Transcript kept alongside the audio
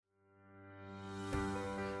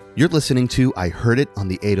You're listening to I Heard It on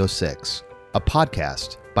the 806, a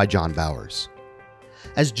podcast by John Bowers.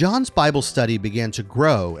 As John's Bible study began to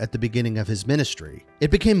grow at the beginning of his ministry,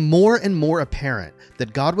 it became more and more apparent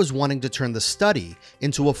that God was wanting to turn the study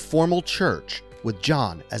into a formal church with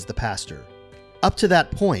John as the pastor. Up to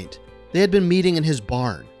that point, they had been meeting in his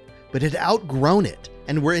barn, but had outgrown it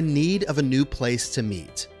and were in need of a new place to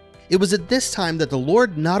meet. It was at this time that the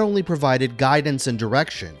Lord not only provided guidance and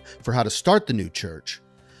direction for how to start the new church,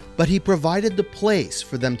 but he provided the place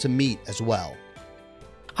for them to meet as well.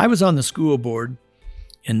 I was on the school board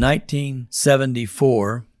in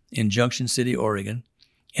 1974 in Junction City, Oregon,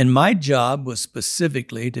 and my job was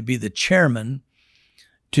specifically to be the chairman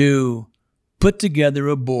to put together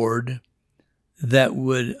a board that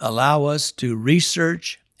would allow us to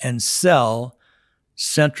research and sell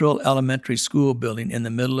Central Elementary School building in the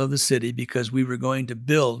middle of the city because we were going to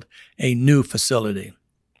build a new facility.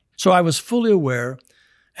 So I was fully aware,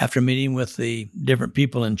 after meeting with the different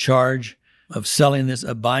people in charge of selling this,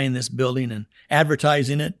 of buying this building and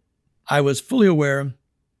advertising it, I was fully aware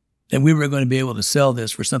that we were going to be able to sell this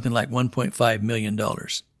for something like $1.5 million.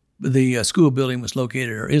 The school building was located,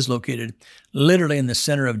 or is located, literally in the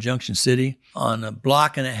center of Junction City on a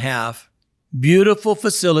block and a half. Beautiful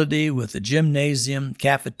facility with a gymnasium,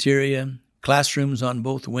 cafeteria, classrooms on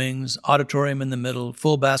both wings, auditorium in the middle,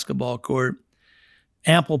 full basketball court,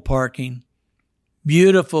 ample parking.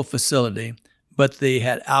 Beautiful facility, but they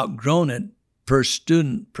had outgrown it per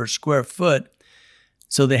student, per square foot,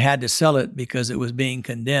 so they had to sell it because it was being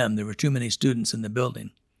condemned. There were too many students in the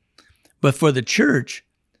building. But for the church,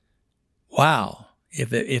 wow,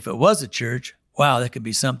 if it was a church, wow, that could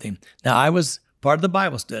be something. Now, I was part of the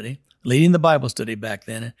Bible study, leading the Bible study back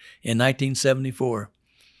then in 1974.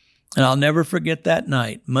 And I'll never forget that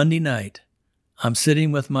night, Monday night. I'm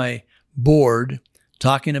sitting with my board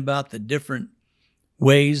talking about the different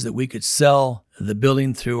ways that we could sell the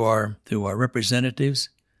building through our representatives.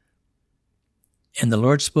 And the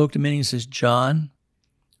Lord spoke to me and he says, John,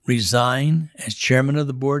 resign as chairman of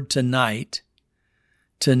the board tonight.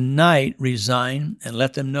 Tonight, resign and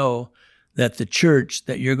let them know that the church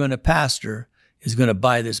that you're going to pastor is going to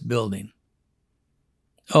buy this building.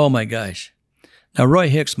 Oh my gosh. Now, Roy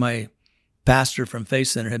Hicks, my pastor from Faith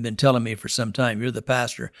Center, had been telling me for some time, you're the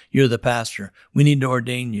pastor, you're the pastor. We need to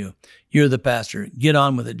ordain you. You're the pastor. Get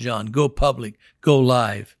on with it, John. Go public, go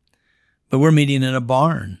live. But we're meeting in a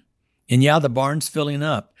barn. And yeah, the barn's filling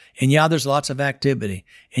up. And yeah, there's lots of activity.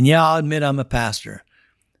 And yeah, I'll admit I'm a pastor.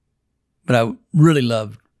 But I really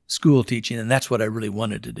loved school teaching, and that's what I really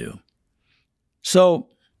wanted to do. So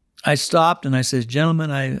I stopped and I said,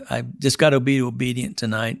 gentlemen, I just got to be obedient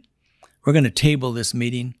tonight. We're going to table this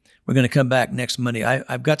meeting. We're going to come back next Monday.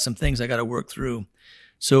 I've got some things I got to work through.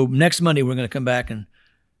 So next Monday, we're going to come back and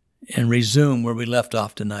resume where we left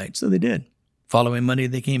off tonight. So they did. Following Monday,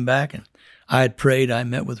 they came back, and I had prayed. I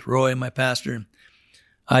met with Roy, my pastor.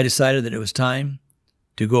 I decided that it was time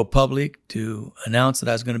to go public, to announce that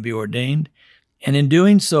I was going to be ordained. And in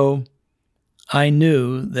doing so, I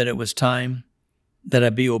knew that it was time that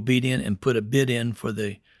I be obedient and put a bid in for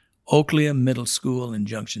the Oaklea Middle School in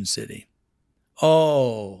Junction City.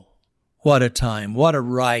 Oh, what a time, what a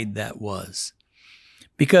ride that was.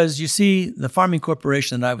 Because you see, the farming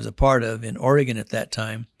corporation that I was a part of in Oregon at that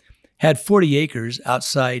time had 40 acres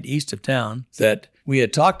outside east of town that we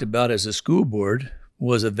had talked about as a school board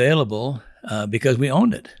was available because we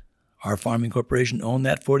owned it. Our farming corporation owned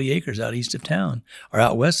that 40 acres out east of town or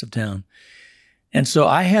out west of town. And so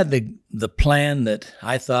I had the plan that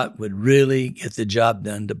I thought would really get the job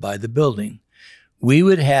done to buy the building. We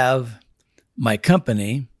would have my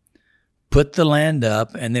company put the land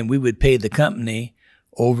up, and then we would pay the company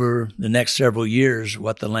over the next several years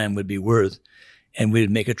what the land would be worth, and we would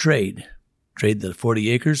make a trade the 40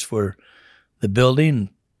 acres for the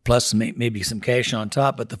building, plus maybe some cash on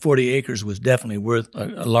top, but the 40 acres was definitely worth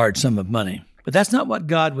a large sum of money. But that's not what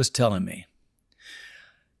God was telling me.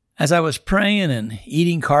 As I was praying and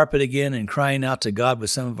eating carpet again and crying out to God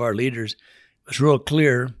with some of our leaders, it was real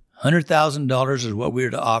clear, $100,000 is what we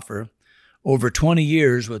were to offer over 20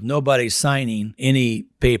 years with nobody signing any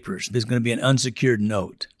papers. There's going to be an unsecured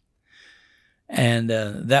note. And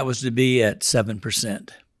that was to be at 7%.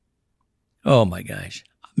 Oh my gosh.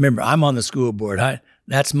 Remember, I'm on the school board.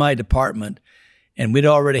 That's my department. And we'd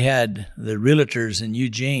already had the realtors in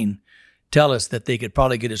Eugene tell us that they could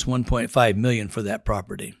probably get us $1.5 million for that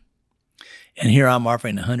property. And here I'm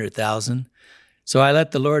offering $100,000. So I let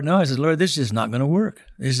the Lord know. I said, Lord, this is not going to work.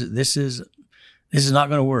 This is not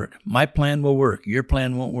going to work. My plan will work. Your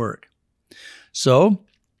plan won't work. So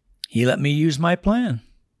he let me use my plan.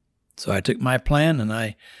 So I took my plan and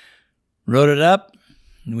I wrote it up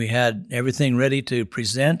We had everything ready to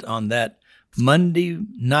present on that Monday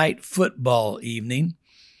night football evening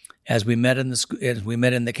as we met in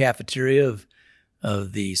the cafeteria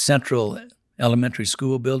of the Central Elementary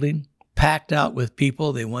School building, packed out with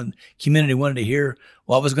people. Community wanted to hear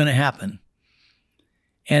what was going to happen.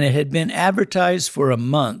 And it had been advertised for a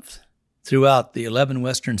month throughout the 11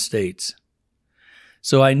 western states.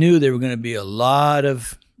 So I knew there were going to be a lot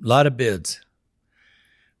of bids.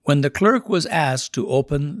 When the clerk was asked to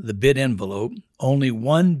open the bid envelope, only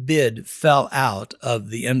one bid fell out of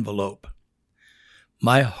the envelope.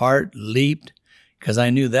 My heart leaped because I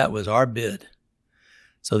knew that was our bid.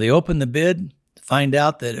 So they opened the bid to find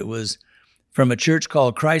out that it was from a church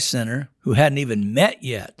called Christ Center, who hadn't even met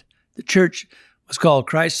yet. The church was called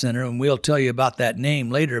Christ Center, and we'll tell you about that name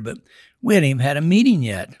later, but we hadn't even had a meeting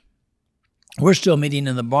yet. We're still meeting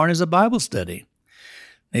in the barn as a Bible study.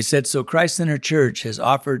 They said, so Christ Center Church has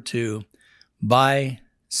offered to buy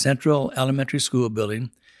Central Elementary School building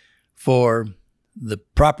for the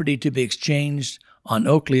property to be exchanged on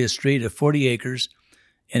Oakley Street of 40 acres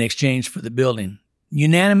in exchange for the building.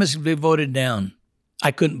 Unanimously voted down.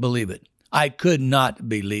 I couldn't believe it. I could not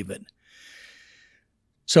believe it.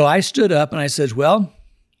 So I stood up and I said, well,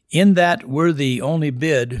 in that we're the only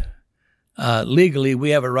bid, legally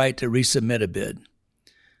we have a right to resubmit a bid.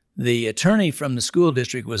 The attorney from the school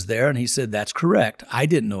district was there, and he said, that's correct. I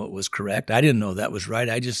didn't know it was correct. I didn't know that was right.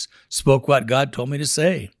 I just spoke what God told me to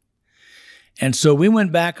say. And so we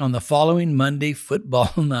went back on the following Monday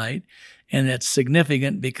football night, and it's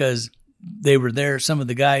significant because they were there. Some of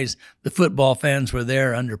the guys, the football fans, were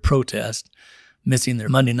there under protest, missing their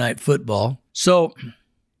Monday night football. So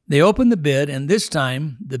they opened the bid, and this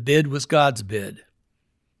time the bid was God's bid.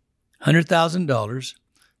 $100,000,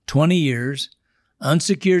 20 years,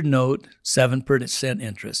 unsecured note, 7%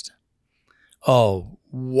 interest. Oh,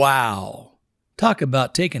 wow. Talk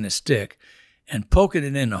about taking a stick and poking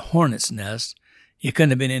it in a hornet's nest. It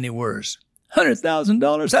couldn't have been any worse.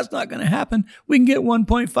 $100,000, that's not going to happen. We can get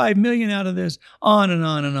 $1.5 million out of this. On and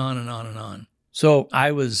on and on and on and on. So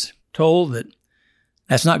I was told that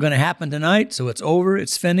that's not going to happen tonight, so it's over,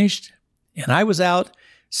 it's finished. And I was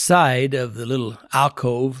outside of the little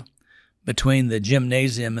alcove between the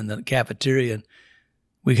gymnasium and the cafeteria.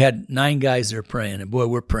 We had 9 guys there praying, and boy,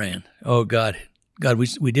 we're praying. Oh, God,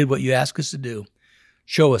 we did what you asked us to do.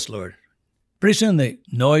 Show us, Lord. Pretty soon the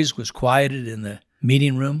noise was quieted in the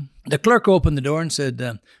meeting room. The clerk opened the door and said,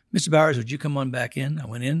 Mr. Bowers, would you come on back in? I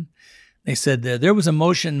went in. They said there was a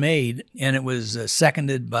motion made, and it was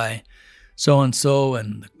seconded by so-and-so,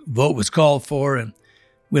 and the vote was called for, and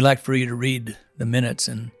we'd like for you to read the minutes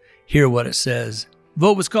and hear what it says.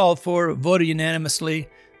 Vote was called for, voted unanimously,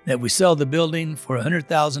 that we sell the building for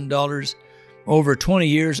 $100,000 over 20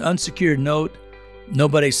 years, unsecured note.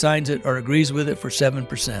 Nobody signs it or agrees with it for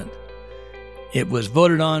 7%. It was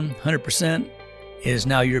voted on 100%. It is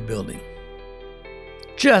now your building.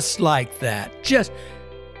 Just like that. Just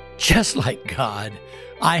like God.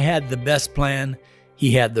 I had the best plan.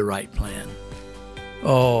 He had the right plan.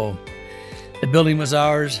 Oh, the building was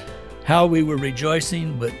ours. How we were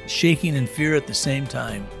rejoicing, but shaking in fear at the same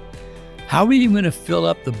time. How are we even going to fill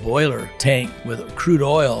up the boiler tank with crude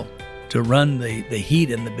oil to run the heat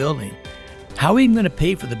in the building? How are we even going to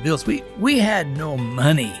pay for the bills? We had no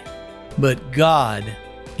money, but God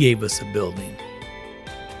gave us a building.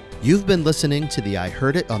 You've been listening to the I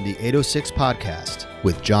Heard It on the 806 podcast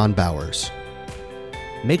with John Bowers.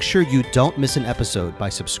 Make sure you don't miss an episode by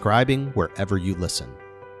subscribing wherever you listen.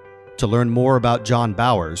 To learn more about John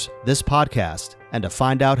Bowers, this podcast, and to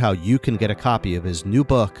find out how you can get a copy of his new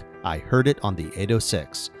book, I Heard It on the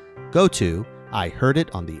 806, go to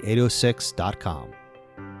ihearditon806.com.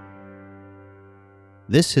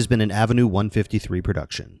 This has been an Avenue 153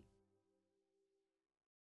 production.